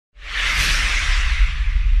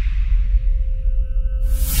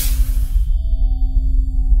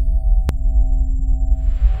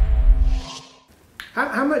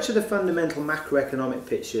of the fundamental macroeconomic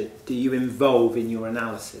picture do you involve in your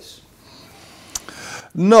analysis?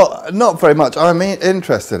 Not very much. I'm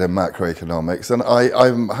interested in macroeconomics, and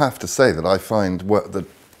I have to say that I find the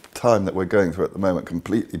time that we're going through at the moment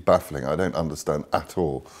completely baffling. I don't understand at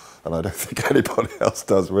all, and I don't think anybody else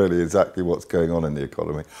does really exactly what's going on in the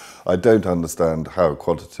economy. I don't understand how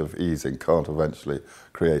quantitative easing can't eventually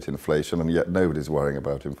create inflation, and yet nobody's worrying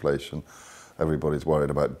about inflation. Everybody's worried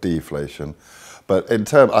about deflation. But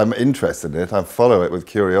I'm interested in it. I follow it with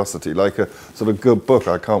curiosity, like a sort of good book.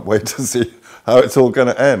 I can't wait to see how it's all going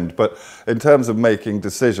to end. But in terms of making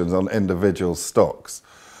decisions on individual stocks,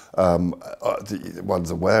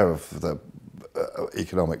 one's aware of the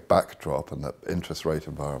economic backdrop and the interest rate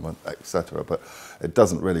environment, etc. But it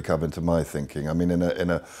doesn't really come into my thinking. I mean,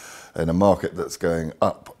 in a market that's going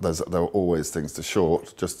up, there are always things to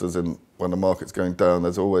short, just as in when the market's going down,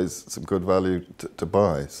 there's always some good value to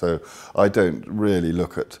buy. So I don't really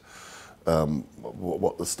look at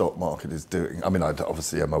what the stock market is doing. I mean, I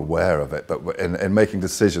obviously am aware of it, but in making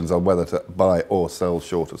decisions on whether to buy or sell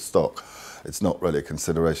short of stock, it's not really a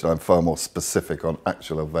consideration. I'm far more specific on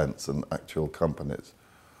actual events and actual companies.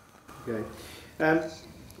 Okay.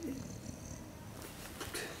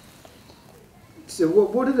 So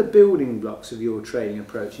what are the building blocks of your trading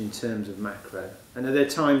approach in terms of macro? And are there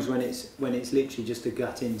times when it's literally just a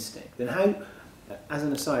gut instinct? And how, as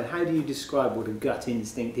an aside, how do you describe what a gut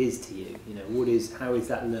instinct is to you? You know, how is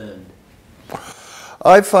that learned?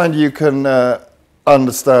 I find you can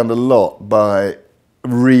understand a lot by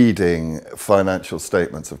reading financial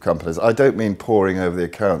statements of companies. I don't mean poring over the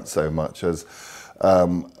accounts so much as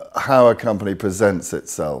how a company presents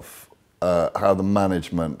itself, how the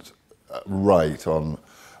management write on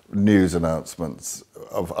news announcements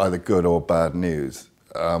of either good or bad news.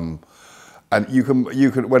 And you can,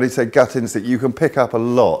 when you say gut instinct, you can pick up a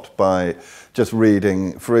lot by just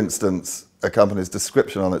reading, for instance, a company's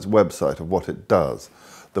description on its website of what it does,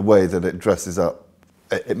 the way that it dresses up.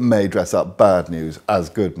 It may dress up bad news as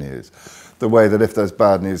good news, the way that if there's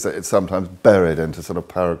bad news that it's sometimes buried into sort of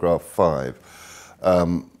paragraph 5.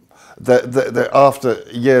 After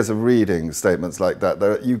years of reading statements like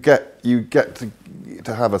that, you get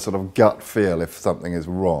to have a sort of gut feel if something is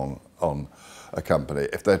wrong on a company,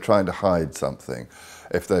 if they're trying to hide something,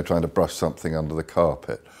 if they're trying to brush something under the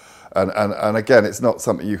carpet. And again, it's not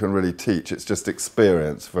something you can really teach. It's just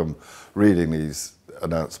experience from reading these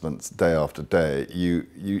announcements day after day.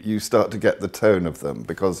 You start to get the tone of them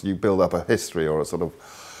because you build up a history or a sort of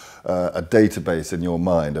a database in your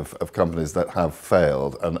mind of companies that have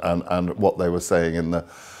failed and what they were saying in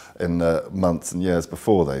the months and years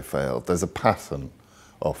before they failed. There's a pattern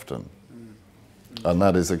often, and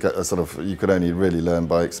that is a sort of, you can only really learn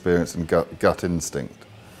by experience and gut instinct.